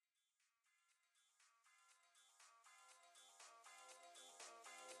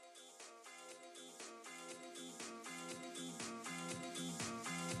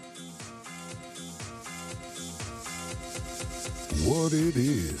what it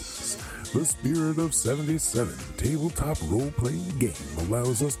is. The Spirit of 77 tabletop role-playing game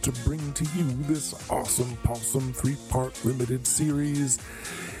allows us to bring to you this awesome possum 3-part limited series,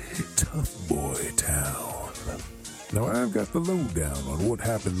 Tough Boy Town. Now, I've got the lowdown on what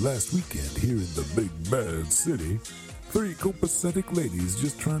happened last weekend here in the big bad city. 3 copacetic ladies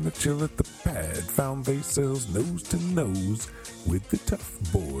just trying to chill at the pad found themselves nose to nose with the Tough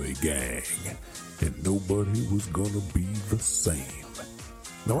Boy gang, and nobody was gonna be the same.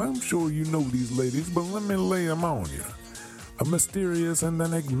 Now, I'm sure you know these ladies, but let me lay them on you. A mysterious and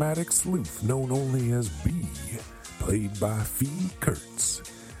enigmatic sleuth known only as B, played by Fee Kurtz.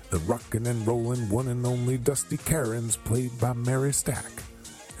 The rockin' and rollin' one and only Dusty Karens, played by Mary Stack.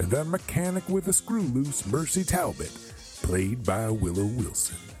 And that mechanic with a screw loose, Mercy Talbot, played by Willow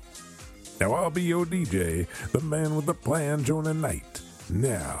Wilson. Now, I'll be your DJ, the man with the plan, Jonah Knight.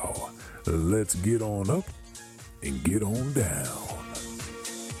 Now, let's get on up and get on down.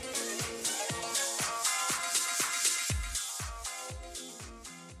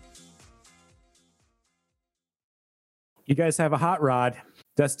 You guys have a hot rod.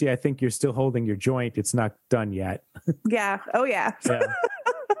 Dusty, I think you're still holding your joint. It's not done yet. Yeah. Oh, yeah. Yeah.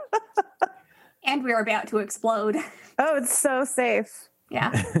 And we're about to explode. Oh, it's so safe.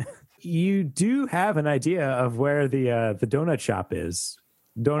 Yeah. You do have an idea of where the donut shop is.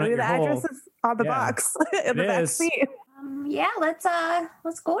 Donut The Your Hole. address is on the box in the back is. seat. Yeah, let's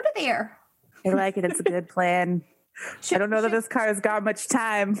go to there. I like it. It's a good plan. I don't know that this car has got much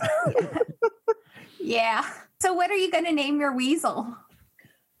time. Yeah. So what are you going to name your weasel?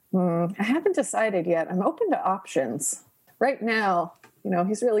 I haven't decided yet. I'm open to options. Right now,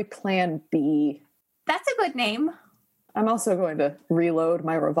 he's really plan B. That's a good name. I'm also going to reload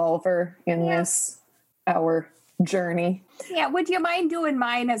my revolver in this, our journey. Yeah, would you mind doing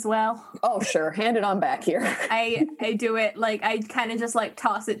mine as well? Oh, sure. Hand it on back here. I do it, I kind of just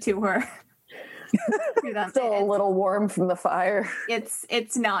toss it to her. Still a little warm from the fire.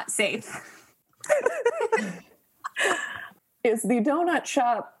 It's not safe. Is the donut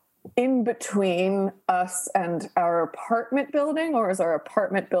shop in between us and our apartment building, or is our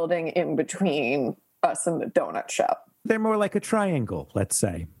apartment building in between us and the donut shop? They're more like a triangle, let's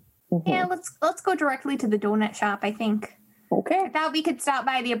say. Yeah, let's go directly to the donut shop, I think. Okay. I thought we could stop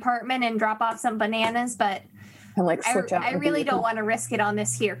by the apartment and drop off some bananas, but And switch out. I really don't want to risk it on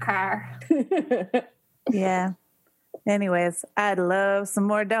this here car. Yeah. Anyways, I'd love some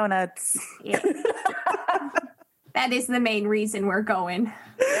more donuts. Yeah. That is the main reason we're going.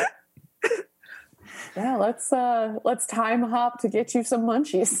 Yeah, let's time hop to get you some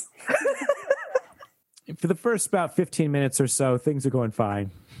munchies. For the first about 15 minutes or so, things are going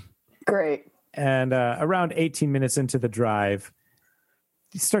fine. Great. And around 18 minutes into the drive,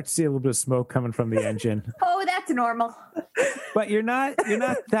 you start to see a little bit of smoke coming from the engine. Oh, that's normal. But you're not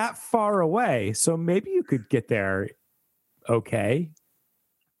that far away, so maybe you could get there okay.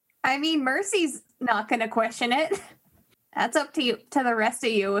 I mean, Mercy's not going to question it. That's up to you, to the rest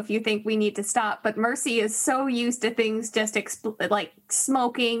of you, if you think we need to stop. But Mercy is so used to things just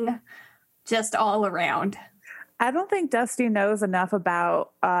smoking just all around. I don't think Dusty knows enough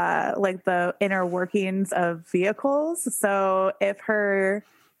about the inner workings of vehicles. So if her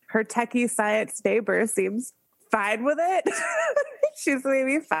techie science neighbor seems fine with it, she's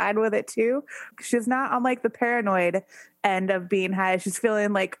maybe fine with it too. She's not on the paranoid end of being high. She's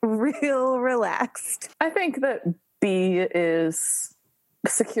feeling real relaxed. I think that B is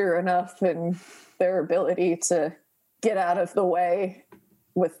secure enough in their ability to get out of the way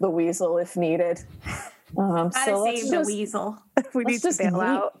with the weasel if needed. Gotta So save the weasel. We need to bail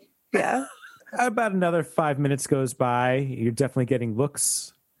out. Yeah. About another 5 minutes goes by. You're definitely getting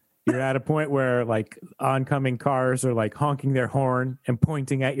looks. You're at a point where oncoming cars are honking their horn and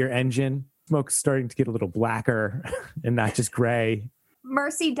pointing at your engine. Smoke's starting to get a little blacker and not just gray.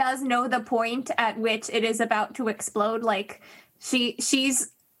 Mercy does know the point at which it is about to explode.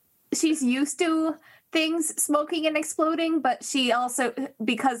 She's used to things smoking and exploding, but she also,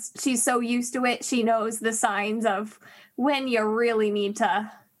 because she's so used to it, she knows the signs of when you really need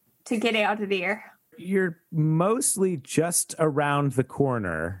to get out of there. You're mostly just around the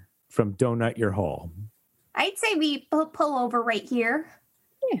corner from Donut Your Hole. I'd say we pull over right here.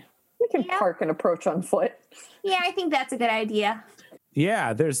 Yeah, we can park and approach on foot. Yeah, I think that's a good idea.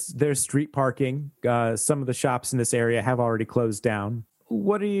 Yeah, there's street parking. Some of the shops in this area have already closed down.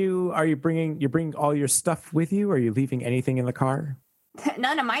 What are you bringing? You're bringing all your stuff with you? Are you leaving anything in the car?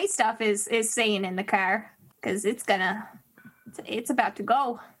 None of my stuff is staying in the car because it's about to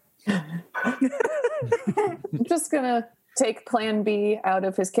go. I'm just gonna take Plan B out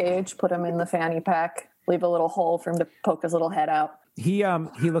of his cage, put him in the fanny pack, leave a little hole for him to poke his little head out. He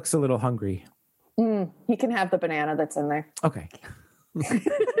looks a little hungry. He can have the banana that's in there. Okay.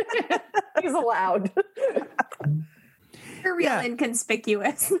 He's allowed. You're real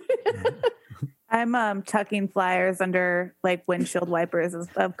inconspicuous. I'm tucking flyers under like windshield wipers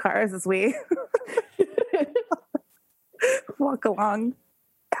of cars as we walk along.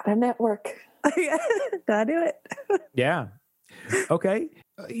 Gotta network. Gotta do it. Yeah. Okay.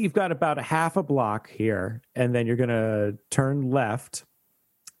 You've got about a half a block here, and then you're going to turn left,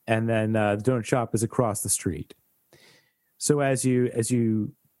 and then the donut shop is across the street. So as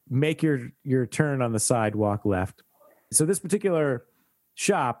you make your turn on the sidewalk left, so this particular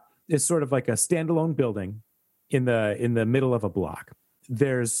shop is sort of like a standalone building in the middle of a block.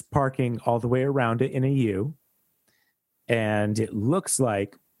 There's parking all the way around it in a U, and it looks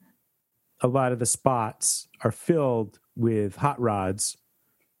like a lot of the spots are filled with hot rods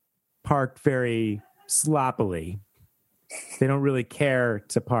parked very sloppily. They don't really care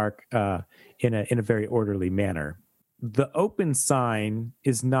to park in a very orderly manner. The open sign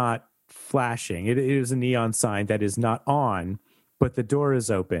is not flashing. It is a neon sign that is not on, but the door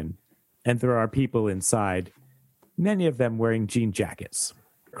is open, and there are people inside, many of them wearing jean jackets.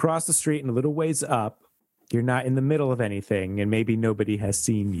 Across the street and a little ways up, you're not in the middle of anything, and maybe nobody has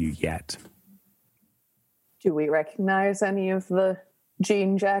seen you yet. Do we recognize any of the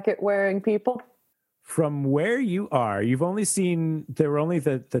jean jacket wearing people? From where you are, there were only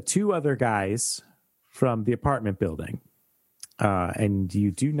the two other guys from the apartment building, and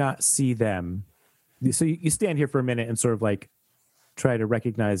you do not see them. So you stand here for a minute and sort of like try to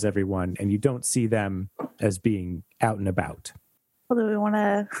recognize everyone, and you don't see them as being out and about. Well, do we want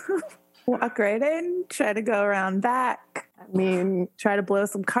to walk right in, try to go around back? I mean, try to blow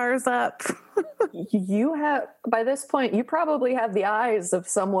some cars up. You have, by this point, you probably have the eyes of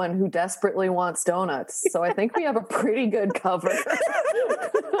someone who desperately wants donuts. So I think we have a pretty good cover.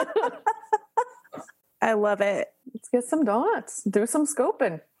 I love it. Let's get some donuts. Do some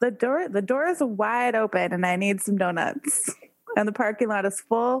scoping. The door is wide open and I need some donuts. And the parking lot is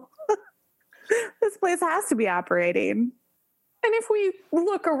full. This place has to be operating. And if we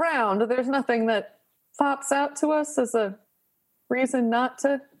look around, there's nothing that pops out to us as a reason not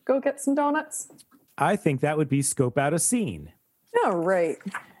to go get some donuts. I think that would be scope out a scene. Oh, right.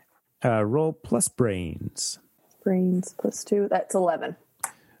 Roll plus brains. Brains plus 2. That's 11.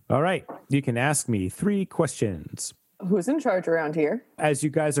 All right. You can ask me 3 questions. Who's in charge around here? As you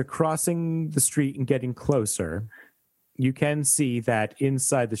guys are crossing the street and getting closer, you can see that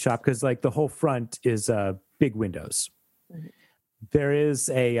inside the shop, because like the whole front is big windows. Mm-hmm. There is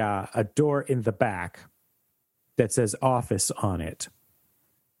a door in the back that says office on it.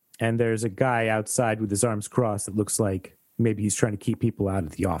 And there's a guy outside with his arms crossed that looks like maybe he's trying to keep people out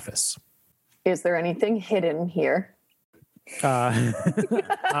of the office. Is there anything hidden here?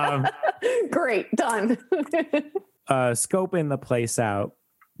 Great, done. Scoping the place out,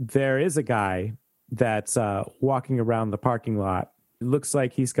 there is a guy that's walking around the parking lot. It looks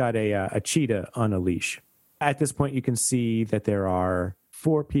like he's got a cheetah on a leash. At this point, you can see that there are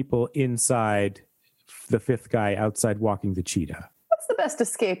 4 people inside, the 5th guy outside walking the cheetah. What's the best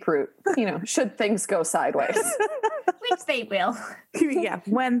escape route? Should things go sideways? Which they will. Yeah,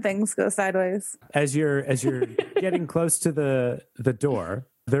 when things go sideways. As you're getting close to the door,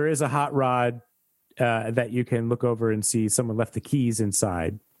 there is a hot rod that you can look over and see someone left the keys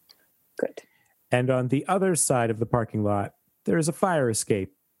inside. Good. And on the other side of the parking lot, there is a fire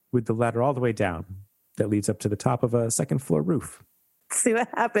escape with the ladder all the way down that leads up to the top of a 2nd floor roof. See what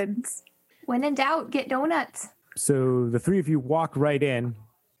happens. When in doubt, get donuts. So the 3 of you walk right in.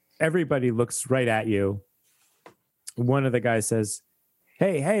 Everybody looks right at you. One of the guys says,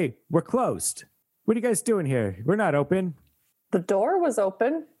 Hey, we're closed. What are you guys doing here? We're not open. The door was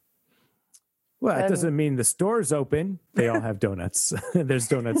open. Well, that doesn't mean the store's open. They all have donuts. There's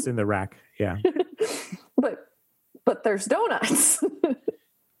donuts in the rack. Yeah. But there's donuts.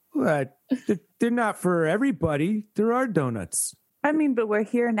 But they're not for everybody. There are donuts. I mean, but we're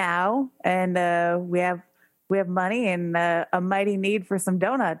here now, and we have money and a mighty need for some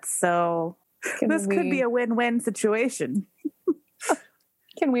donuts. So this could be a win-win situation.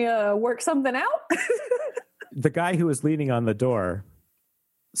 Can we work something out? The guy who is leaning on the door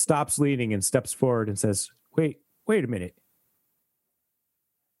stops leaning and steps forward and says, Wait a minute.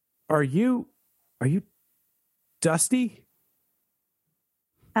 Are you Dusty?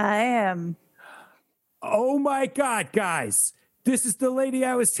 I am. Oh my God, guys. This is the lady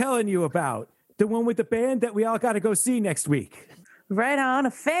I was telling you about. The one with the band that we all got to go see next week. Right on,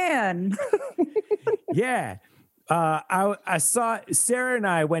 a fan. Yeah. I saw Sarah and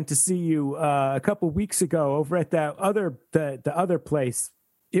I went to see you a couple weeks ago over at that the other place.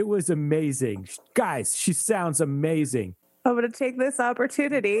 It was amazing. Guys, she sounds amazing. I'm going to take this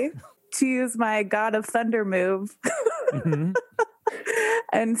opportunity to use my God of Thunder move Mhm.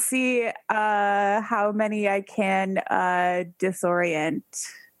 and see how many I can disorient.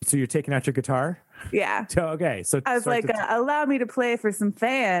 So you're taking out your guitar? Yeah. So, okay. So I was start like, to- allow me to play for some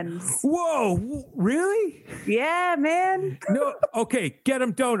fans. whoa, really? Yeah, man. No. Okay. Get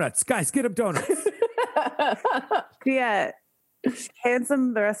them donuts. Guys, get them donuts. Yeah. Hands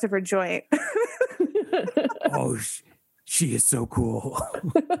them the rest of her joint. Oh, she is so cool.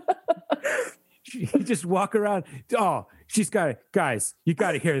 You just walk around. Oh, she's got it. Guys, you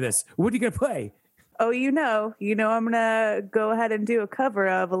got to hear this. What are you going to play? Oh, you know, I'm going to go ahead and do a cover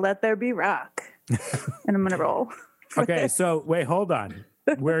of Let There Be Rock. And I'm going to roll. Okay, so wait, hold on.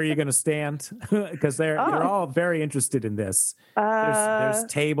 Where are you going to stand? Because they're all very interested in this. There's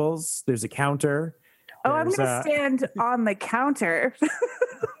tables. There's a counter. I'm There's, going to stand on the counter.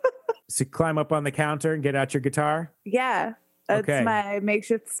 So climb up on the counter and get out your guitar. Yeah, that's Okay. my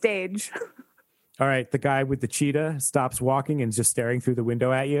makeshift stage. All right, the guy with the cheetah stops walking and just staring through the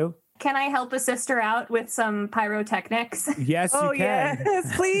window at you. Can I help a sister out with some pyrotechnics? Yes, Oh, you can.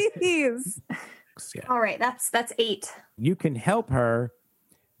 yes, please. Yeah. All right, that's 8. You can help her,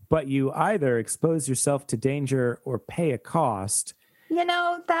 but you either expose yourself to danger or pay a cost. You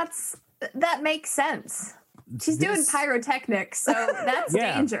know, that makes sense. She's doing This- pyrotechnics, so that's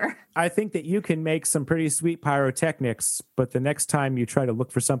Yeah. danger. I think that you can make some pretty sweet pyrotechnics, but the next time you try to look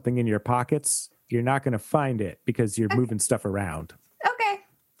for something in your pockets, you're not going to find it because you're moving stuff around. Okay,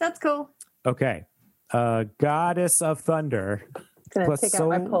 that's cool. Okay. Goddess of Thunder. Gonna Plus take out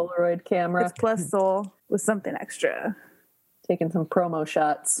my soul. Polaroid camera, It's plus soul with something extra. taking some promo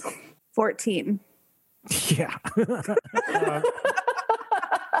shots. 14. Yeah.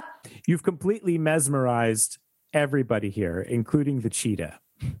 You've completely mesmerized everybody here, including the cheetah,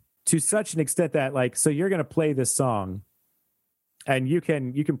 to such an extent that, like, so you're going to play this song and you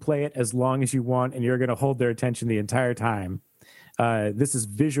can play it as long as you want and you're going to hold their attention the entire time. This is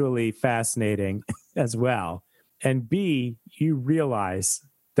visually fascinating as well. And B, you realize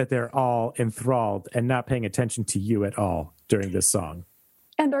that they're all enthralled and not paying attention to you at all during this song.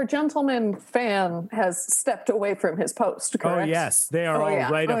 And our gentleman fan has stepped away from his post, correct? Oh, yes. They are Oh, all yeah.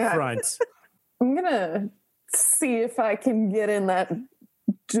 right Oh, up yeah. front. I'm gonna see if I can get in that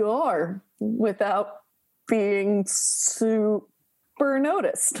door without being super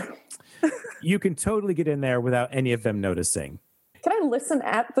noticed. You can totally get in there without any of them noticing. Can I listen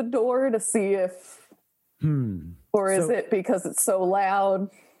at the door to see if, or is So- it because it's so loud?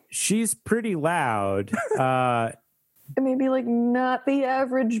 She's pretty loud. Maybe like not the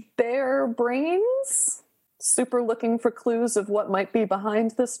average bear brains? Super looking for clues of what might be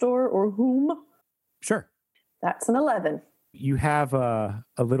behind this door or whom? Sure. That's an 11. You have a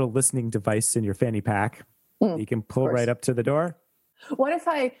little listening device in your fanny pack. You can pull course. right up to the door. What if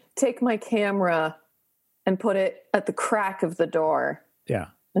I take my camera and put it at the crack of the door Yeah.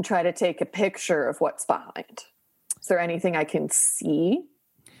 and try to take a picture of what's behind? Is there anything I can see?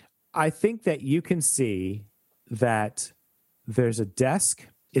 I think that you can see that there's a desk.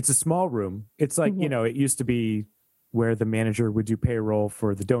 It's a small room. It's like, it used to be where the manager would do payroll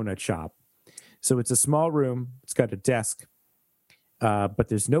for the donut shop. So it's a small room. It's got a desk, but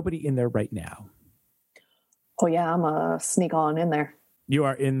there's nobody in there right now. Oh, yeah, I'm going to sneak on in there. You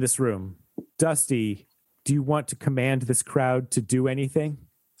are in this room. Dusty, do you want to command this crowd to do anything?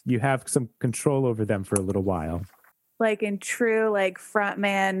 You have some control over them for a little while. Like in true like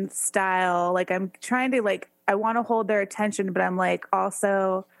frontman style. Like I'm trying to I want to hold their attention, but I'm like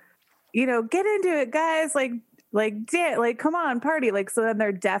also, get into it, guys. Come on, party. So then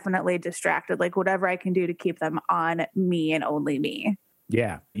they're definitely distracted. Like whatever I can do to keep them on me and only me.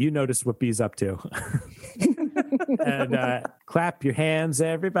 Yeah, you notice what B's up to. And clap your hands,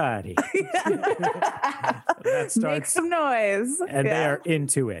 everybody. That Make starts, some noise. and they Yeah. are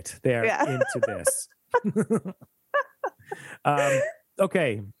into it. They are Yeah. into this.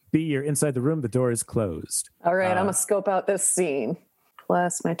 Okay, B, you're inside the room. The door is closed. All right, I'm going to scope out this scene.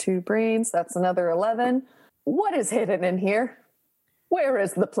 Plus my 2 brains. That's another 11. What is hidden in here? Where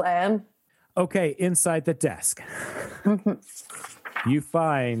is the plan? Okay, inside the desk, you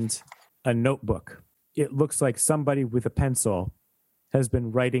find a notebook. It looks like somebody with a pencil has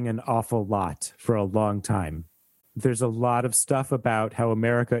been writing an awful lot for a long time. There's a lot of stuff about how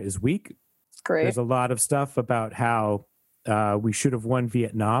America is weak. Great. There's a lot of stuff about how we should have won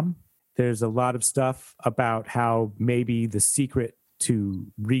Vietnam. There's a lot of stuff about how maybe the secret to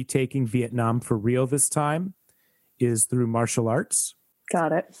retaking Vietnam for real this time is through martial arts.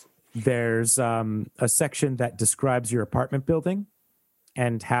 Got it. There's a section that describes your apartment building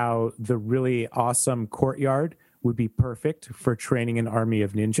and how the really awesome courtyard would be perfect for training an army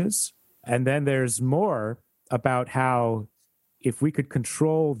of ninjas. And then there's more about how if we could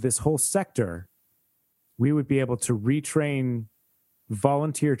control this whole sector, we would be able to retrain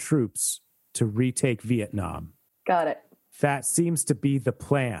volunteer troops to retake Vietnam. Got it. That seems to be the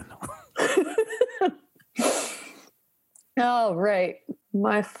plan. All right.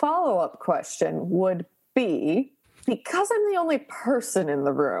 My follow-up question would be, because I'm the only person in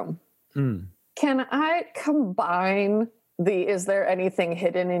the room, can I combine the "is there anything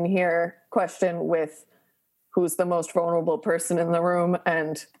hidden in here" question with who's the most vulnerable person in the room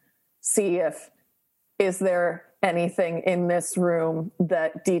and see if is there anything in this room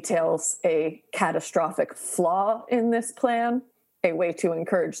that details a catastrophic flaw in this plan, a way to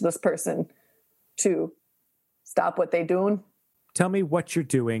encourage this person to stop what they're doing? Tell me what you're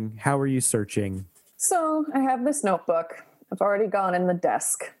doing. How are you searching? So I have this notebook. I've already gone in the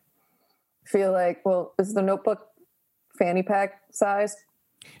desk. Feel like, well, is the notebook fanny pack size?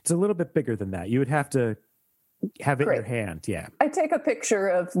 It's a little bit bigger than that. You would have to have it in your Great. hand. Yeah. I take a picture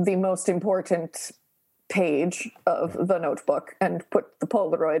of the most important page of the notebook and put the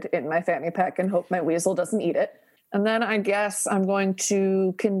Polaroid in my fanny pack and hope my weasel doesn't eat it. And then I guess I'm going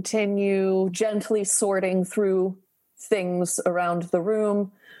to continue gently sorting through things around the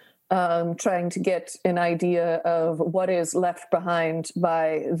room, trying to get an idea of what is left behind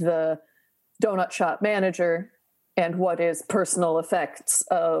by the donut shop manager and what is personal effects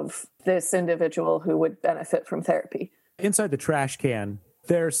of this individual who would benefit from therapy. Inside the trash can,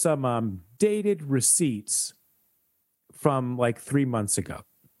 there's some dated receipts from like 3 months ago.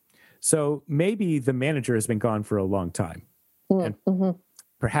 So maybe the manager has been gone for a long time. And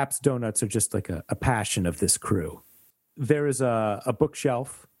perhaps donuts are just like a passion of this crew. There is a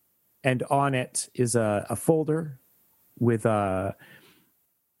bookshelf, and on it is a folder with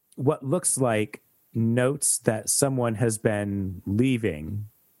what looks like notes that someone has been leaving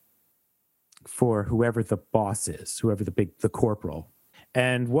for whoever the boss is, whoever the corporal.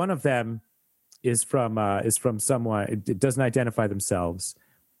 And one of them is from someone. It doesn't identify themselves,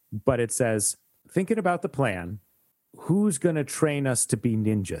 but it says, "Thinking about the plan, who's going to train us to be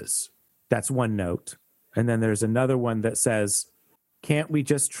ninjas?" That's one note. And then there's another one that says, "Can't we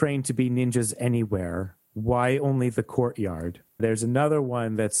just train to be ninjas anywhere? Why only the courtyard?" There's another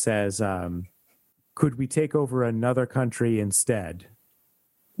one that says, "Could we take over another country instead?"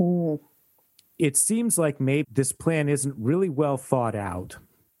 It seems like maybe this plan isn't really well thought out.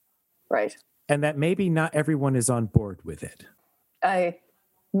 Right. And that maybe not everyone is on board with it. I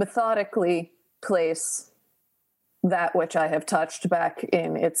methodically place that which I have touched back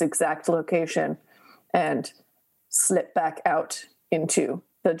in its exact location and slip back out into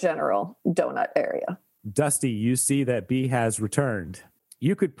the general donut area. Dusty, you see that B has returned.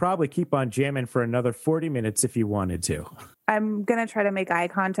 You could probably keep on jamming for another 40 minutes if you wanted to. I'm going to try to make eye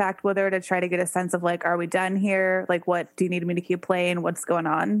contact with her to try to get a sense of like, are we done here? Like, what do you need me to keep playing? What's going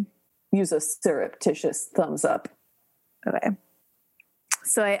on? Use a surreptitious thumbs up. Okay.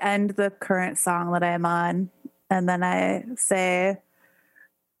 So I end the current song that I'm on, and then I say,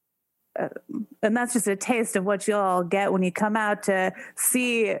 and that's just a taste of what you'll all get when you come out to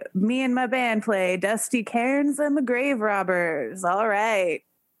see me and my band play Dusty Cairns and the Grave Robbers. All right.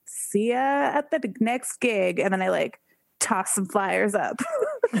 See ya at the next gig. And then I like toss some flyers up.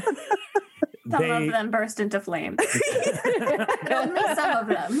 Some of them burst into flames. Only some of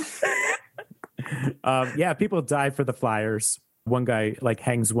them. Yeah, people die for the flyers. One guy like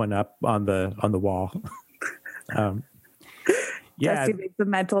hangs one up on the wall. Yeah. Dusty makes a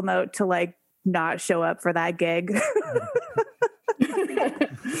mental note to like not show up for that gig.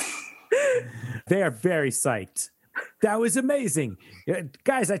 They are very psyched. That was amazing.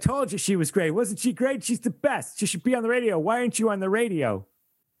 Guys, I told you she was great. Wasn't she great? She's the best. She should be on the radio. Why aren't you on the radio?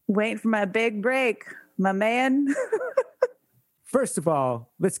 Waiting for my big break, my man. First of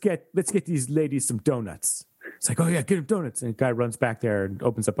all, let's get these ladies some donuts. It's like, oh yeah, get them donuts. And the guy runs back there and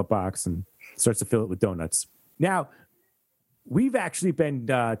opens up a box and starts to fill it with donuts. Now, we've actually been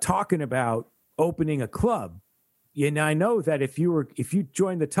talking about opening a club. And I know that if you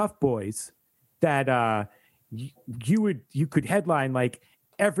joined the Tough Boys, that you could headline like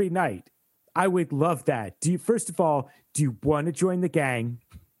every night. I would love that. First of all, do you want to join the gang?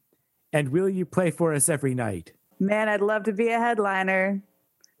 And will you play for us every night? Man, I'd love to be a headliner.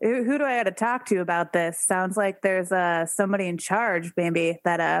 Who do I got to talk to about this? Sounds like there's somebody in charge, maybe,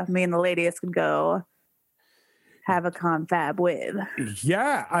 that me and the ladies could go have a confab with.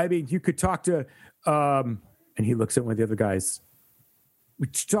 Yeah, I mean, you could talk to, and And he looks at one of the other guys. We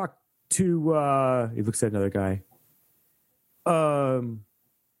talk to, he looks at another guy. All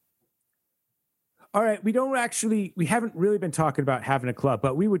right, we haven't really been talking about having a club,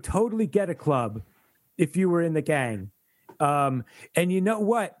 but we would totally get a club if you were in the gang. And you know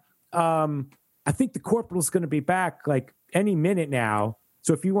what? I think the corporal's going to be back like any minute now.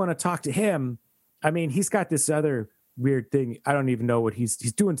 So if you want to talk to him, I mean, he's got this other weird thing. I don't even know what he's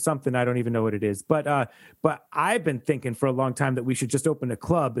doing something. I don't even know what it is. But I've been thinking for a long time that we should just open a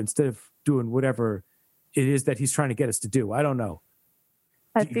club instead of doing whatever it is that he's trying to get us to do. I don't know.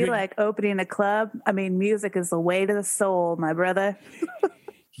 I feel like opening a club. I mean, music is the way to the soul, my brother.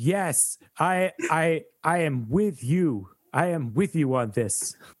 Yes, I am with you. I am with you on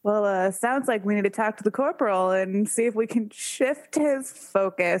this. Well, sounds like we need to talk to the corporal and see if we can shift his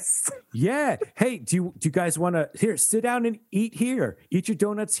focus. Yeah. Hey, do you guys want to here sit down and eat here? Eat your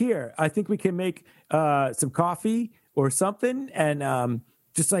donuts here. I think we can make some coffee or something and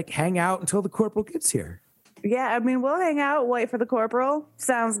just like hang out until the corporal gets here. Yeah, I mean, we'll hang out, wait for the corporal.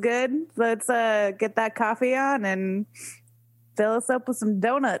 Sounds good. Let's get that coffee on and fill us up with some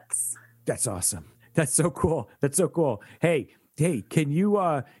donuts. That's awesome. That's so cool. That's so cool. Hey, can you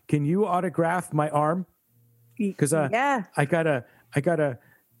autograph my arm? Because yeah, I gotta.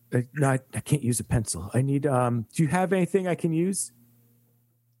 No, I can't use a pencil. I need. Do you have anything I can use?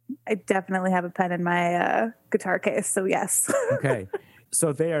 I definitely have a pen in my guitar case. So yes. Okay,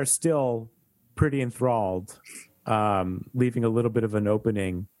 so they are still pretty enthralled, leaving a little bit of an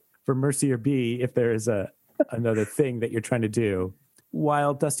opening for Mercy or B if there is another thing that you're trying to do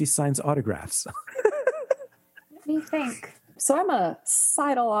while Dusty signs autographs. What do you think? So I'm going to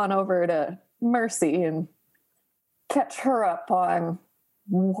sidle on over to Mercy and catch her up on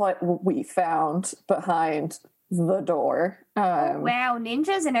what we found behind the door. Wow,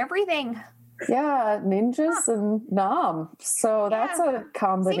 ninjas and everything. Yeah, ninjas and Nom. So that's a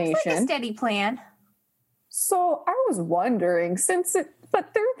combination. Seems like a steady plan. So I was wondering,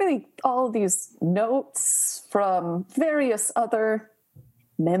 but there are all these notes from various other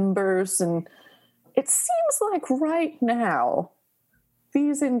members, and it seems like right now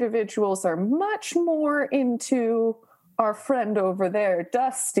these individuals are much more into our friend over there,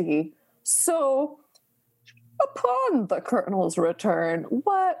 Dusty. So upon the Colonel's return,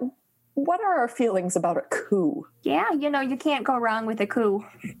 what are our feelings about a coup? Yeah, you can't go wrong with a coup.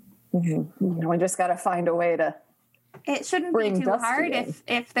 Mm-hmm. We just got to find a way to. It shouldn't bring be too Dusty hard in.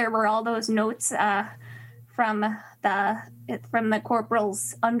 if there were all those notes from the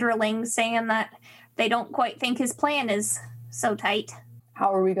corporal's underlings saying that they don't quite think his plan is so tight.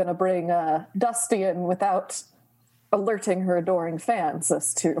 How are we going to bring Dusty in without alerting her adoring fans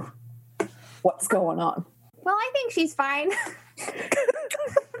as to what's going on? Well, I think she's fine.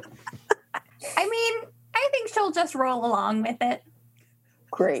 I mean, I think she'll just roll along with it.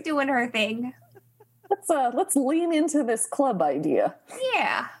 Great. She's doing her thing. Let's lean into this club idea.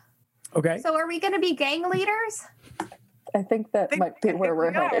 Yeah. Okay. So are we going to be gang leaders? I think that might be where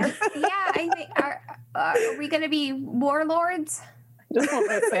we're headed. Yeah, I think. Are we going to be warlords? Just want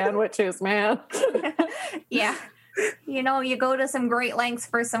my sandwiches, man. Yeah. You go to some great lengths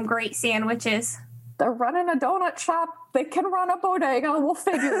for some great sandwiches. They're running a donut shop. They can run a bodega. We'll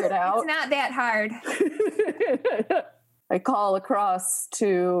figure it out. It's not that hard. I call across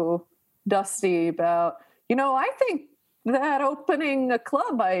to Dusty about, I think that opening a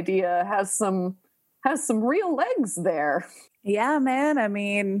club idea has some real legs there. Yeah, man. I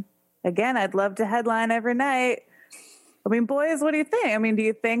mean, again, I'd love to headline every night. I mean, boys, what do you think? I mean, do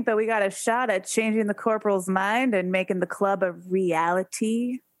you think that we got a shot at changing the corporal's mind and making the club a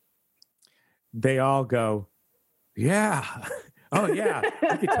reality? They all go, yeah. Oh yeah.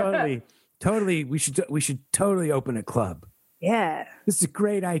 We could totally. We should totally open a club. Yeah. This is a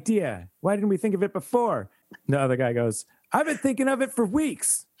great idea. Why didn't we think of it before? The other guy goes, I've been thinking of it for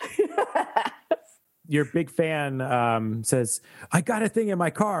weeks. Your big fan says, I got a thing in my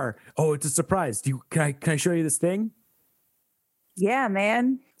car. Oh, it's a surprise. Can I show you this thing? Yeah,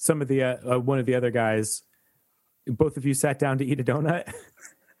 man. Some of the one of the other guys, both of you sat down to eat a donut.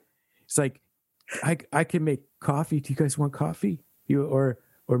 It's like, I can make coffee. Do you guys want coffee? Or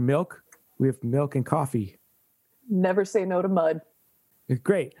milk? We have milk and coffee. Never say no to mud.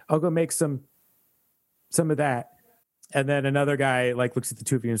 Great. I'll go make some of that. And then another guy looks at the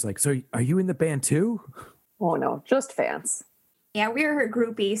two of you and is like, so are you in the band too? Oh no, just fans. Yeah, we're her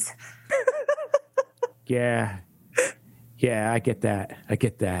groupies. Yeah, I get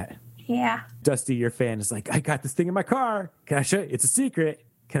that. Yeah. Dusty, your fan, is like, I got this thing in my car. Can I show you? It's a secret.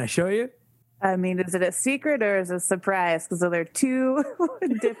 Can I show you? I mean, is it a secret or is it a surprise? Because they're two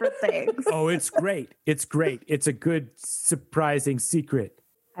different things. Oh, it's great. It's great. It's a good, surprising secret.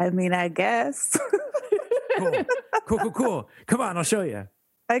 I mean, I guess. Cool. Come on, I'll show you.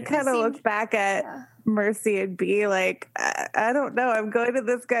 I kind of look back at Mercy and be like, I don't know. I'm going to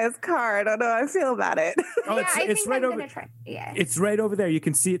this guy's car. I don't know how I feel about it. Oh, Yeah, I it's think right I'm over. gonna try. Yeah. It's right over there. You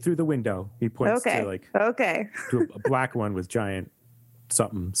can see it through the window. He points Okay. to like Okay. to a black one with giant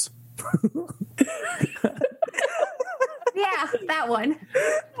somethings. Yeah, that one.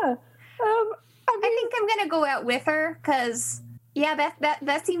 I think I'm gonna go out with her because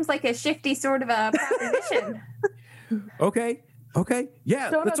that seems like a shifty sort of a proposition. Okay.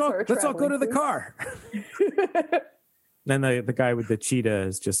 Yeah, Donuts let's all go to the traveling, car. Then the guy with the cheetah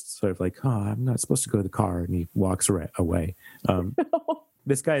is just sort of like, oh, I'm not supposed to go to the car, and he walks away.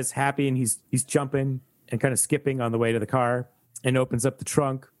 This guy is happy, and he's jumping and kind of skipping on the way to the car, and opens up the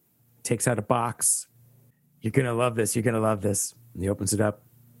trunk, takes out a box. You're gonna love this. You're gonna love this. And he opens it up,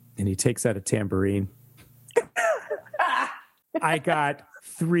 and he takes out a tambourine. I got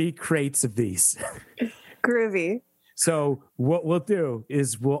 3 crates of these. Groovy. So what we'll do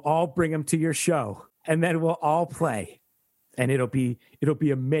is we'll all bring them to your show, and then we'll all play, and it'll be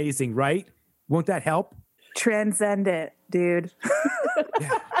amazing, right? Won't that help? Transcend it, dude.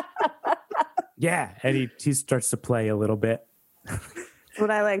 Yeah. And he starts to play a little bit.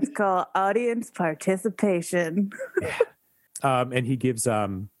 What I like to call audience participation. And he gives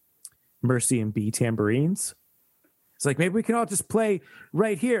Mercy and B tambourines. It's like, maybe we can all just play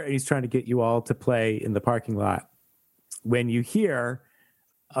right here. And he's trying to get you all to play in the parking lot. When you hear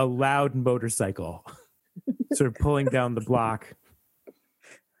a loud motorcycle sort of pulling down the block,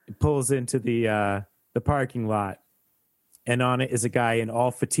 it pulls into the parking lot, and on it is a guy in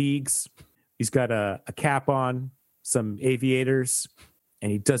all fatigues. He's got a cap on, some aviators,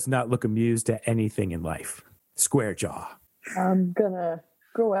 and he does not look amused at anything in life. Square jaw. I'm gonna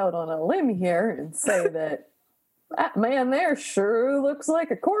go out on a limb here and say that man there sure looks like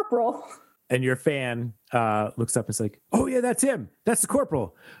a corporal. And your fan looks up and is like, oh yeah, that's him. That's the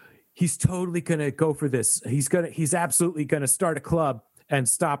corporal. He's totally gonna go for this. He's absolutely gonna start a club and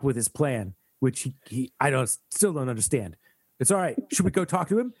stop with his plan, which I still don't understand. It's all right. Should we go talk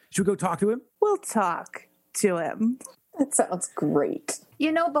to him? We'll talk to him. That sounds great.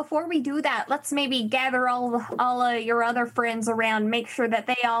 Before we do that, let's maybe gather all of your other friends around, make sure that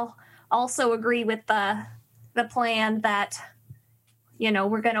they all also agree with the plan that,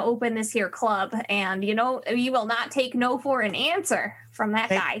 we're going to open this here club, and, you will not take no for an answer from that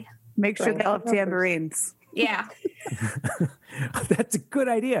guy. Make sure they all have tambourines. Yeah. That's a good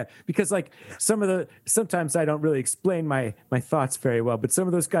idea, because like sometimes I don't really explain my thoughts very well, but some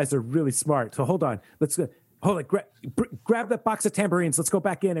of those guys are really smart. So hold on. Let's go. Hold it. Grab that box of tambourines. Let's go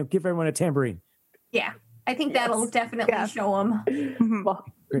back in and give everyone a tambourine. Yeah. I think that'll definitely show them.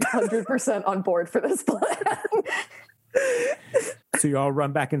 100% on board for this plan. So you all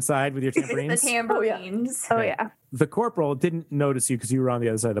run back inside with your tambourines? The tambourines. Oh, yeah. The corporal didn't notice you because you were on the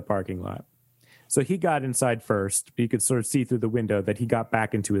other side of the parking lot. So he got inside first, but you could sort of see through the window that he got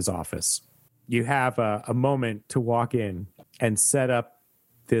back into his office. You have a moment to walk in and set up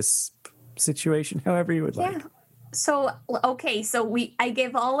this situation however you would like. Yeah. So okay, so I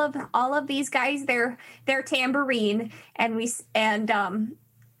give all of these guys their tambourine, and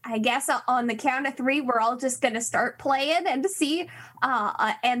I guess on the count of 3 we're all just gonna start playing and see,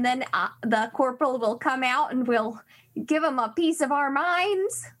 and then the corporal will come out and we'll give him a piece of our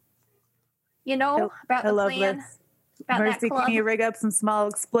minds, about the plan. This. About Mercy, that club. can you rig up some small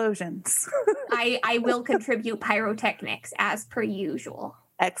explosions? I will contribute pyrotechnics as per usual.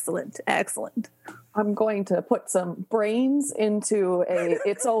 Excellent. I'm going to put some brains into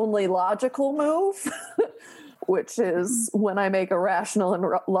it's only logical move, which is when I make a rational and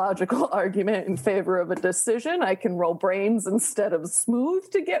logical argument in favor of a decision, I can roll brains instead of smooth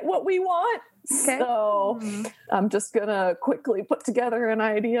to get what we want. Okay. So I'm just going to quickly put together an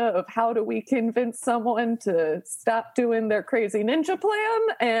idea of how do we convince someone to stop doing their crazy ninja plan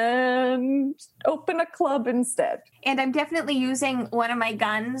and open a club instead. And I'm definitely using one of my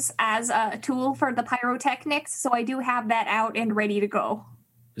guns as a tool for the pyrotechnics, so I do have that out and ready to go.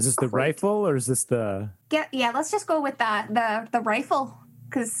 Is this the rifle or is this the... Yeah, let's just go with the rifle,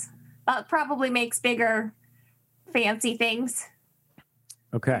 because that probably makes bigger, fancy things.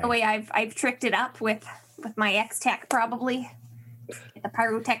 Okay. The way I've tricked it up with my X-Tech, probably. Get the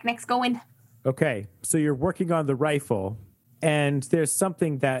pyrotechnics going. Okay, so you're working on the rifle, and there's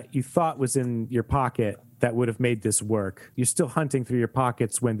something that you thought was in your pocket that would have made this work. You're still hunting through your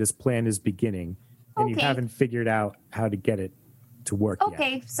pockets when this plan is beginning, and you Okay. haven't figured out how to get it to work yet.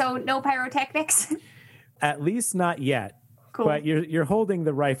 Okay, so no pyrotechnics. At least not yet. Cool. But you're holding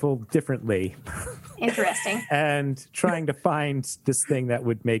the rifle differently Interesting. and trying to find this thing that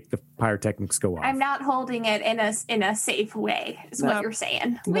would make the pyrotechnics go off. I'm not holding it in a safe way, is what you're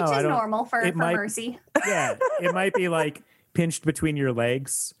saying, which I is don't- normal for might- Mercy. Yeah, it might be like pinched between your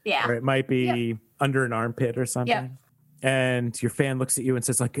legs. Yeah. Or it might be under an armpit or something. Yep. And your fan looks at you and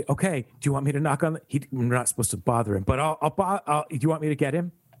says, like, okay, do you want me to knock on we're not supposed to bother him, but do you want me to get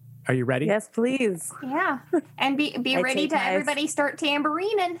him? Are you ready? Yes, please. Yeah, and be I ready take to my- everybody start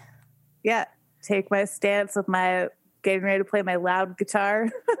tambourining. Yeah. Take my stance with my getting ready to play my loud guitar.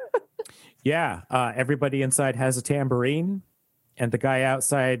 Yeah. Everybody inside has a tambourine, and the guy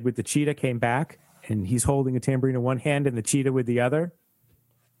outside with the cheetah came back, and he's holding a tambourine in one hand and the cheetah with the other.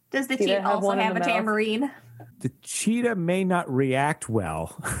 Does the Do they cheetah have also one in have the a mouth? tambourine? The cheetah may not react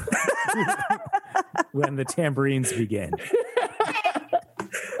well when the tambourines begin.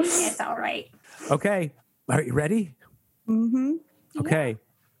 It's all right. Okay. Are you ready? Mm-hmm. Okay.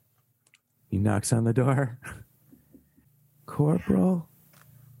 He knocks on the door. Corporal.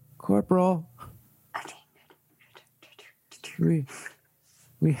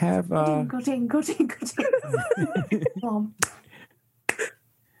 We have Jingle, jingle, jingle, jingle.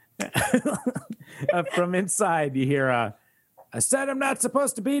 from inside you hear I said I'm not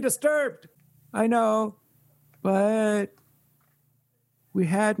supposed to be disturbed. I know, but we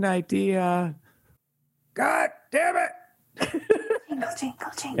had an idea. God damn it. Jingle,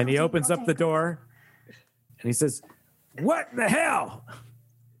 jingle, jingle. And he jingle, opens up the jingle. door and he says, "What the hell?"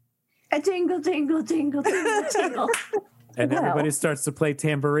 A jingle, jingle, jingle, jingle, jingle. And Well. everybody starts to play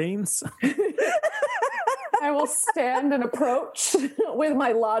tambourines. I will stand and approach with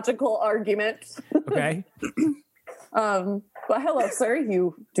my logical argument. Okay. Well, hello, sir.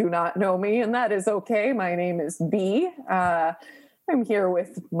 You do not know me, and that is okay. My name is B. I'm here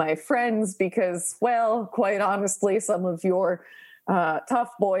with my friends because, well, quite honestly, some of your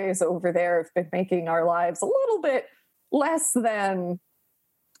tough boys over there have been making our lives a little bit less than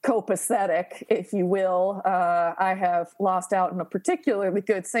copacetic, if you will. I have lost out on a particularly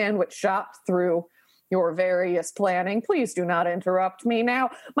good sandwich shop through your various planning. Please do not interrupt me. Now,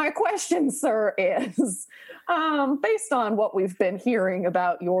 my question, sir, is based on what we've been hearing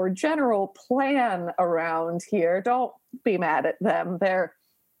about your general plan around here, don't be mad at them.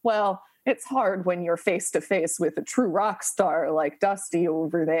 Well, it's hard when you're face to face with a true rock star like Dusty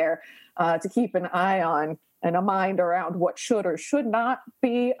over there to keep an eye on and a mind around what should or should not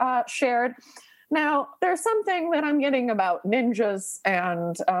be shared. Now, there's something that I'm getting about ninjas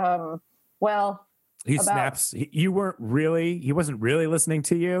and, well, He about- snaps. He wasn't really listening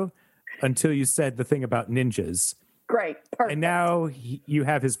to you until you said the thing about ninjas. great, perfect. And now you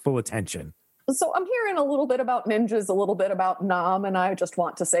have his full attention. So I'm hearing a little bit about ninjas, a little bit about Nam, and I just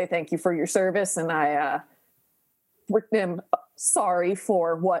want to say thank you for your service, and I am sorry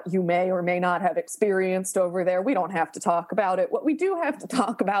for what you may or may not have experienced over there. We don't have to talk about it. What we do have to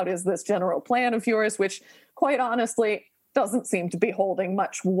talk about is this general plan of yours, which, quite honestly, doesn't seem to be holding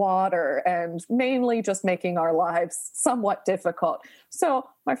much water and mainly just making our lives somewhat difficult. So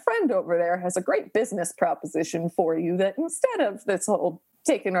my friend over there has a great business proposition for you that instead of this whole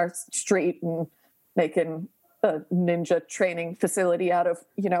taking our street and making a ninja training facility out of,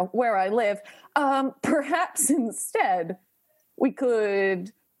 where I live, perhaps instead we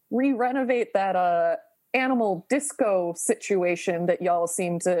could re-renovate that animal disco situation that y'all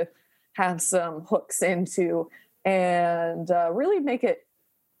seem to have some hooks into and really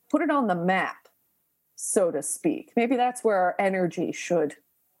put it on the map, so to speak. Maybe that's where our energy should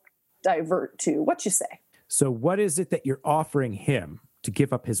divert to. What you say? So what is it that you're offering him to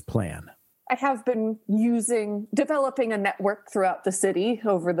give up his plan? I have been developing a network throughout the city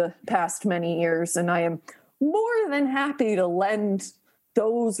over the past many years, and I am more than happy to lend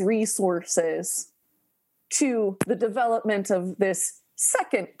those resources to the development of this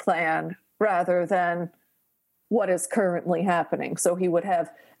second plan rather than what is currently happening. So he would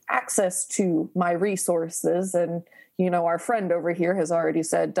have access to my resources. And, our friend over here has already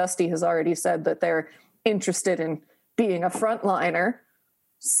said, Dusty has already said that they're interested in being a frontliner.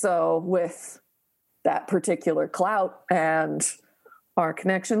 So with that particular clout and our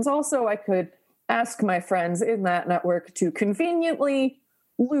connections, also I could ask my friends in that network to conveniently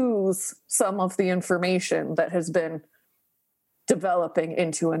lose some of the information that has been developing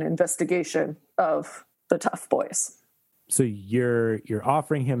into an investigation of the tough boys. So you're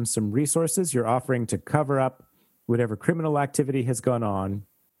offering him some resources. You're offering to cover up whatever criminal activity has gone on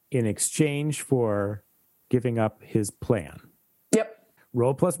in exchange for giving up his plan. Yep.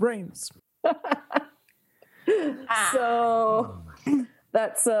 Roll plus brains. So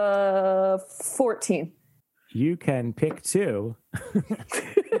That's 14. You can pick two.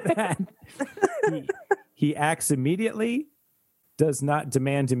 He acts immediately, does not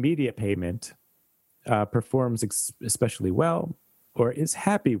demand immediate payment, performs especially well, or is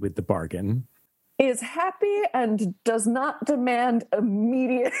happy with the bargain. Is happy and does not demand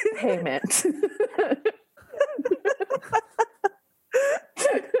immediate payment.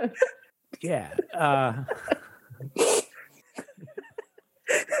 Yeah.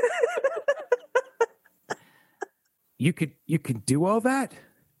 You could do all that?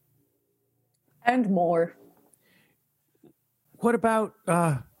 And more. What about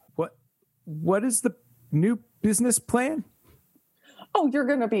what is the new business plan? Oh, you're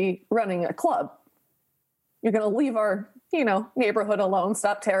going to be running a club. You're going to leave our, neighborhood alone,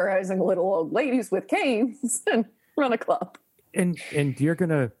 stop terrorizing little old ladies with canes, and run a club. And you're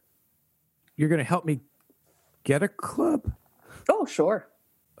gonna help me get a club? Oh, sure.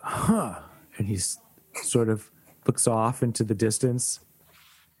 Huh. And he's sort of looks off into the distance.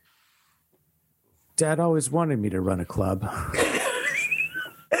 Dad always wanted me to run a club.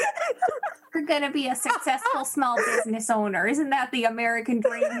 You're going to be a successful small business owner. Isn't that the American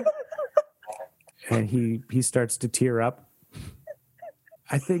dream? And he starts to tear up.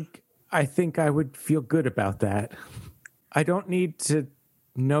 I think I would feel good about that. I don't need to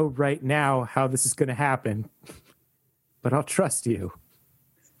know right now how this is going to happen, but I'll trust you.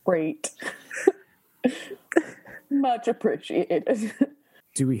 Great. Much appreciated.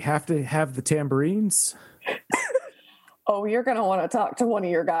 Do we have to have the tambourines? Oh, you're going to want to talk to one of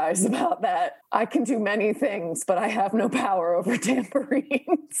your guys about that. I can do many things, but I have no power over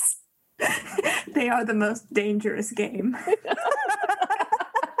tambourines. They are the most dangerous game.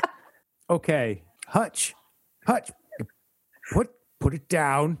 Okay, Hutch, put it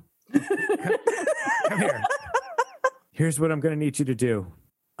down. Come here. Here's what I'm going to need you to do.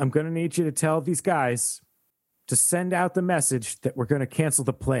 I'm going to need you to tell these guys to send out the message that we're going to cancel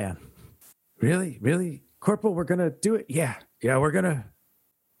the plan. Really? Corporal, we're going to do it? Yeah, we're going to.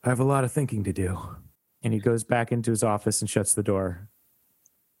 I have a lot of thinking to do. And he goes back into his office and shuts the door.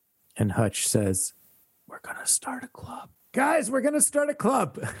 And Hutch says, we're going to start a club. Guys, we're going to start a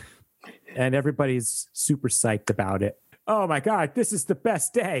club. And everybody's super psyched about it. Oh my God, this is the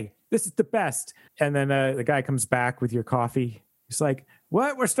best day. This is the best. And then the guy comes back with your coffee. He's like,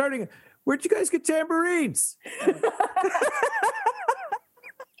 what? We're starting. Where'd you guys get tambourines?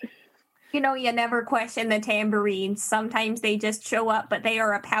 You never question the tambourines. Sometimes they just show up, but they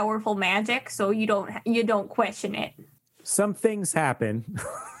are a powerful magic, so you don't question it. Some things happen.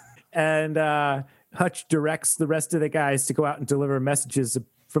 And Hutch directs the rest of the guys to go out and deliver messages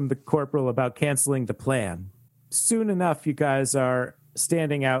from the corporal about canceling the plan. Soon enough, you guys are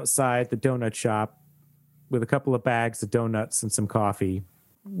standing outside the donut shop with a couple of bags of donuts and some coffee,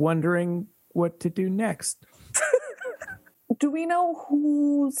 wondering what to do next. Do we know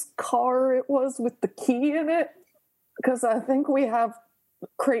whose car it was with the key in it? Because I think we have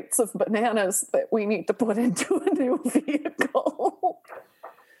crates of bananas that we need to put into a new vehicle.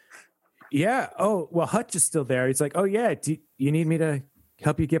 Yeah. Oh, well, Hutch is still there. He's like, oh, yeah. Do you need me to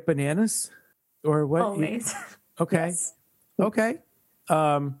help you get bananas? Or what? Always. Okay. Yes. Okay.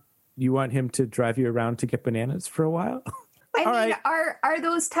 You want him to drive you around to get bananas for a while? I All mean, right. are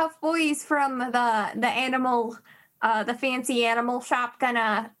those tough boys from the animal, the fancy animal shop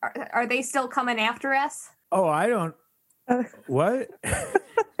are they still coming after us? Oh, I don't. What?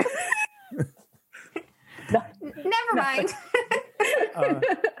 Never mind.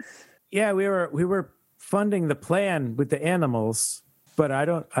 Yeah, we were funding the plan with the animals, but I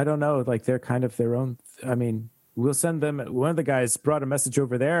don't know. Like they're kind of their own. I mean, we'll send them. One of the guys brought a message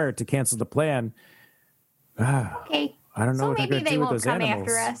over there to cancel the plan. Okay. I don't know So what they're maybe going to they do with won't those come animals.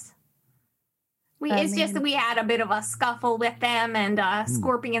 after us. It's just that we had a bit of a scuffle with them, and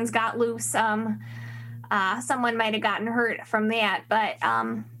scorpions got loose. Someone might have gotten hurt from that, but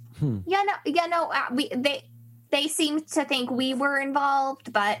they seemed to think we were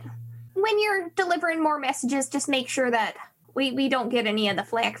involved. But when you're delivering more messages, just make sure that we don't get any of the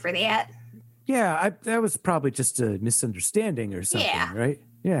flack for that. Yeah, that was probably just a misunderstanding or something, Yeah. right?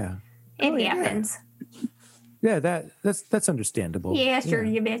 Yeah. It happens. Yeah, that's understandable. Yeah, sure,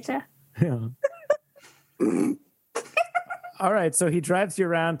 you betcha. Yeah. All right, so he drives you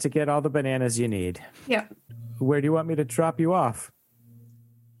around to get all the bananas you need. Yep. Where do you want me to drop you off?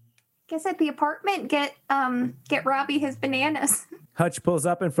 Guess at the apartment, get Robbie his bananas. Hutch pulls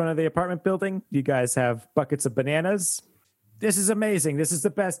up in front of the apartment building. You guys have buckets of bananas. This is amazing. This is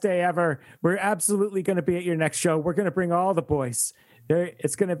the best day ever. We're absolutely going to be at your next show. We're going to bring all the boys.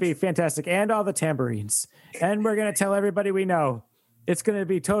 It's going to be fantastic. And all the tambourines. And we're going to tell everybody we know. It's going to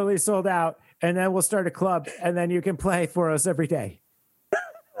be totally sold out. And then we'll start a club and then you can play for us every day.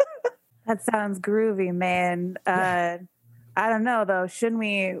 That sounds groovy, man. I don't know though. Shouldn't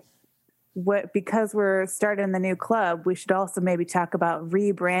we, because we're starting the new club, we should also maybe talk about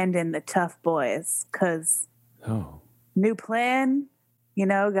rebranding the Tough Boys. Because new plan,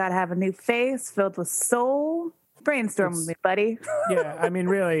 got to have a new face filled with soul. Brainstorm with me, buddy. Yeah, I mean,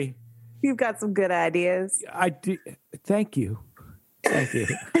 really. You've got some good ideas. I do. Thank you. Thank you.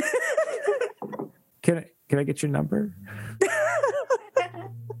 Can I get your number?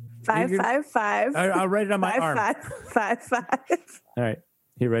 555. I'll write it on my arm. 5555. All right.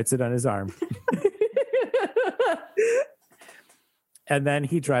 He writes it on his arm. And then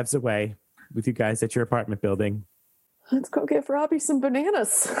he drives away with you guys at your apartment building. Let's go give Robbie some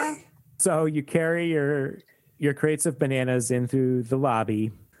bananas. So you carry your crates of bananas in through the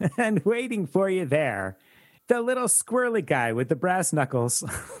lobby, and waiting for you there, the little squirrely guy with the brass knuckles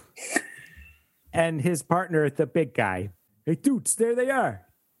and his partner, the big guy. Hey, dudes, there they are.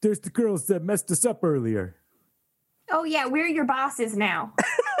 There's the girls that messed us up earlier. Oh, yeah, we're your bosses now.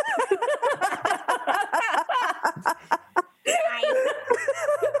 Hi.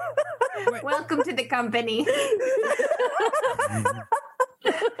 Welcome to the company.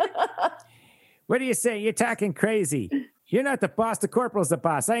 What do you say? You're talking crazy. You're not the boss. The corporal's the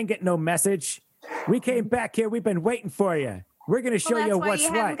boss. I ain't getting no message. We came back here. We've been waiting for you. We're going to show you what's what.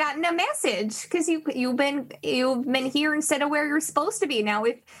 That's why you haven't gotten a message, because you've been here instead of where you're supposed to be. Now,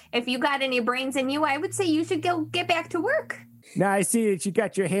 if you got any brains in you, I would say you should go get back to work. Now I see that you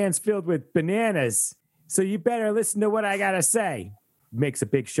got your hands filled with bananas, so you better listen to what I got to say. Makes a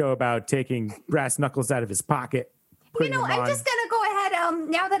big show about taking brass knuckles out of his pocket. I'm just going to go ahead.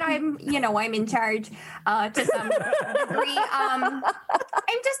 Now that I'm in charge to some degree, I'm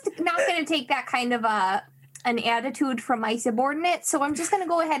just not going to take that kind of an attitude from my subordinate. So I'm just going to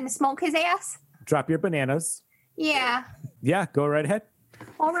go ahead and smoke his ass. Drop your bananas. Yeah. Yeah, go right ahead.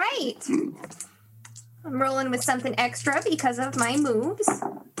 All right. I'm rolling with something extra because of my moves.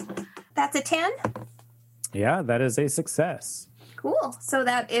 That's a 10. Yeah, that is a success. Cool. So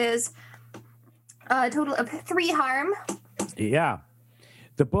that is a total of 3 harm. Yeah.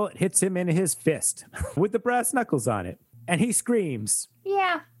 The bullet hits him in his fist with the brass knuckles on it. And he screams.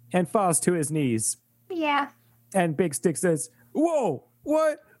 Yeah. And falls to his knees. Yeah. And Big Stick says, "Whoa,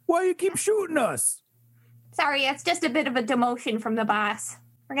 what? Why you keep shooting us?" Sorry, it's just a bit of a demotion from the boss.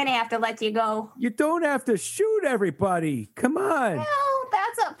 We're going to have to let you go. You don't have to shoot everybody. Come on. Well,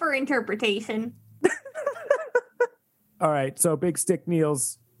 that's up for interpretation. All right, so Big Stick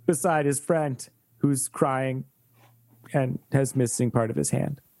kneels beside his friend who's crying and has missing part of his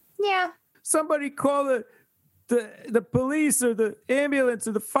hand. Yeah. Somebody call the police or the ambulance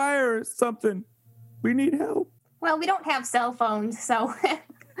or the fire or something. We need help. Well, we don't have cell phones, so...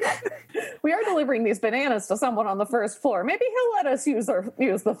 We are delivering these bananas to someone on the first floor. Maybe he'll let us use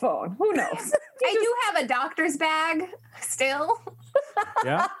the phone. Who knows? I do have a doctor's bag still.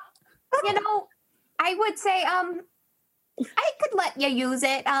 Yeah? I would say, I could let you use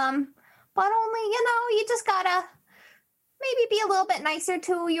it, but only, you just gotta maybe be a little bit nicer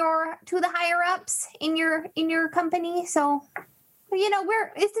to the higher ups in your company. So,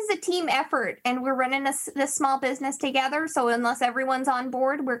 this is a team effort, and we're running this small business together. So unless everyone's on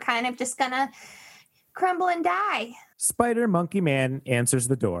board, we're kind of just gonna crumble and die. Spider Monkey Man answers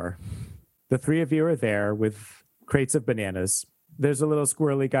the door. The 3 of you are there with crates of bananas. There's a little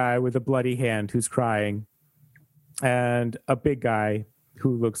squirrely guy with a bloody hand who's crying, and a big guy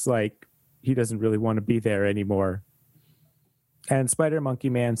who looks like he doesn't really want to be there anymore. And Spider Monkey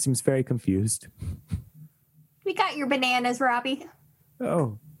Man seems very confused. We got your bananas, Robbie.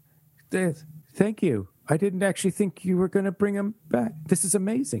 Oh, thank you. I didn't actually think you were going to bring them back. This is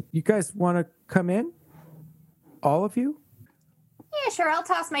amazing. You guys want to come in? All of you? Yeah, sure. I'll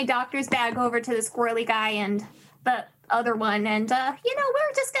toss my doctor's bag over to the squirrely guy and the other one. And,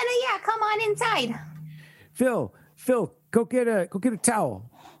 we're just going to, come on inside. Phil, go get a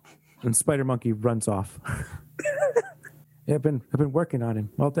towel. And Spider Monkey runs off. I've been working on him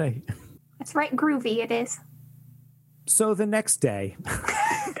all day. That's right, groovy it is. So the next day,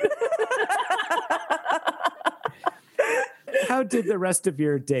 how did the rest of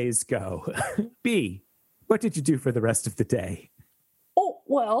your days go? B, what did you do for the rest of the day? Oh,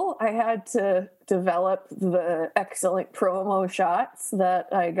 well, I had to develop the excellent promo shots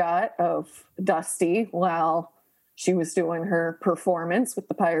that I got of Dusty while she was doing her performance with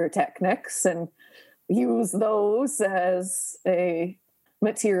the pyrotechnics, and use those as a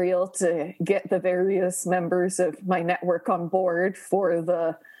material to get the various members of my network on board for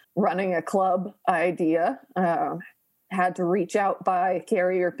the running a club idea. had to reach out by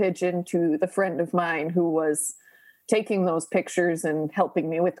carrier pigeon to the friend of mine who was taking those pictures and helping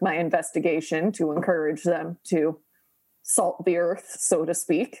me with my investigation to encourage them to salt the earth, so to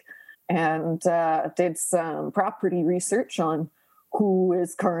speak, and did some property research on who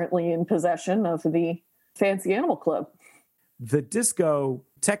is currently in possession of the Fancy Animal Club. The disco,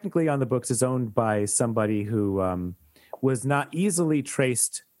 technically on the books, is owned by somebody who was not easily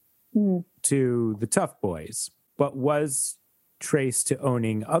traced to the Tough Boys, but was traced to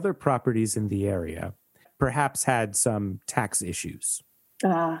owning other properties in the area, perhaps had some tax issues.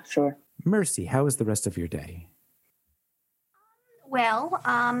 Sure. Mercy, how was the rest of your day? Well,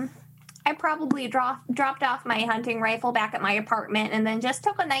 I probably dropped off my hunting rifle back at my apartment and then just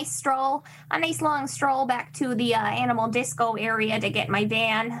took a nice long stroll back to the animal disco area to get my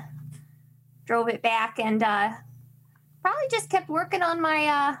van. Drove it back and probably just kept working on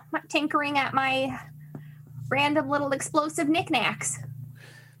my tinkering at my random little explosive knickknacks.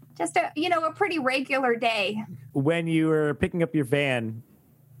 Just a pretty regular day. When you were picking up your van,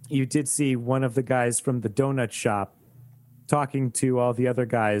 you did see one of the guys from the donut shop talking to all the other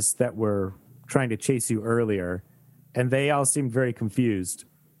guys that were trying to chase you earlier, and they all seemed very confused,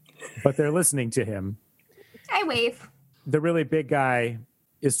 but they're listening to him. I wave. The really big guy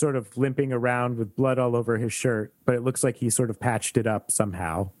is sort of limping around with blood all over his shirt, but it looks like he sort of patched it up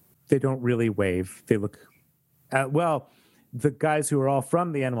somehow. They don't really wave. They look, the guys who are all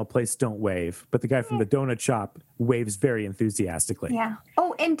from the animal place don't wave, but the guy from the donut shop waves very enthusiastically. Yeah.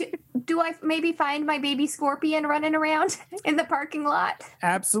 Oh, and do I maybe find my baby scorpion running around in the parking lot?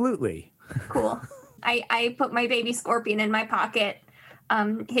 Absolutely. Cool. I put my baby scorpion in my pocket.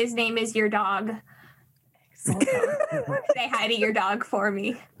 His name is Your Dog. Say hi to your dog for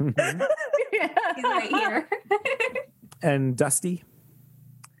me. He's right here. And Dusty?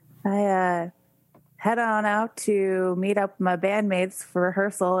 I head on out to meet up with my bandmates for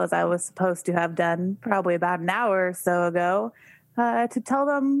rehearsal, as I was supposed to have done probably about an hour or so ago, to tell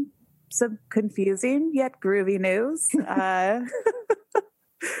them some confusing yet groovy news.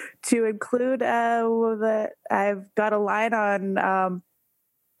 To include that I've got a line on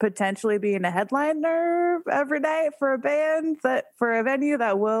potentially being a headliner every night for a venue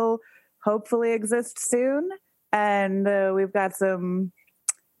that will hopefully exist soon. And we've got some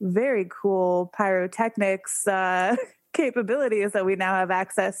very cool pyrotechnics capabilities that we now have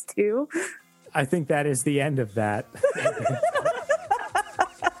access to. I think that is the end of that.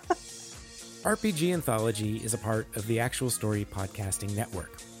 RPG Anthology is a part of the Actual Story Podcasting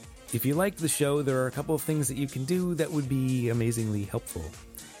Network. If you like the show, there are a couple of things that you can do that would be amazingly helpful.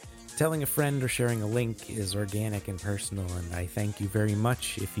 Telling a friend or sharing a link is organic and personal, and I thank you very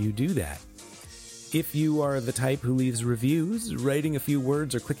much if you do that. If you are the type who leaves reviews, writing a few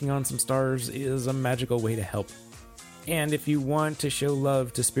words or clicking on some stars is a magical way to help. And if you want to show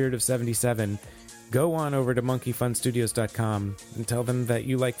love to Spirit of 77, go on over to monkeyfunstudios.com and tell them that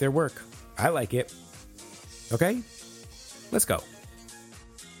you like their work. I like it. Okay? Let's go.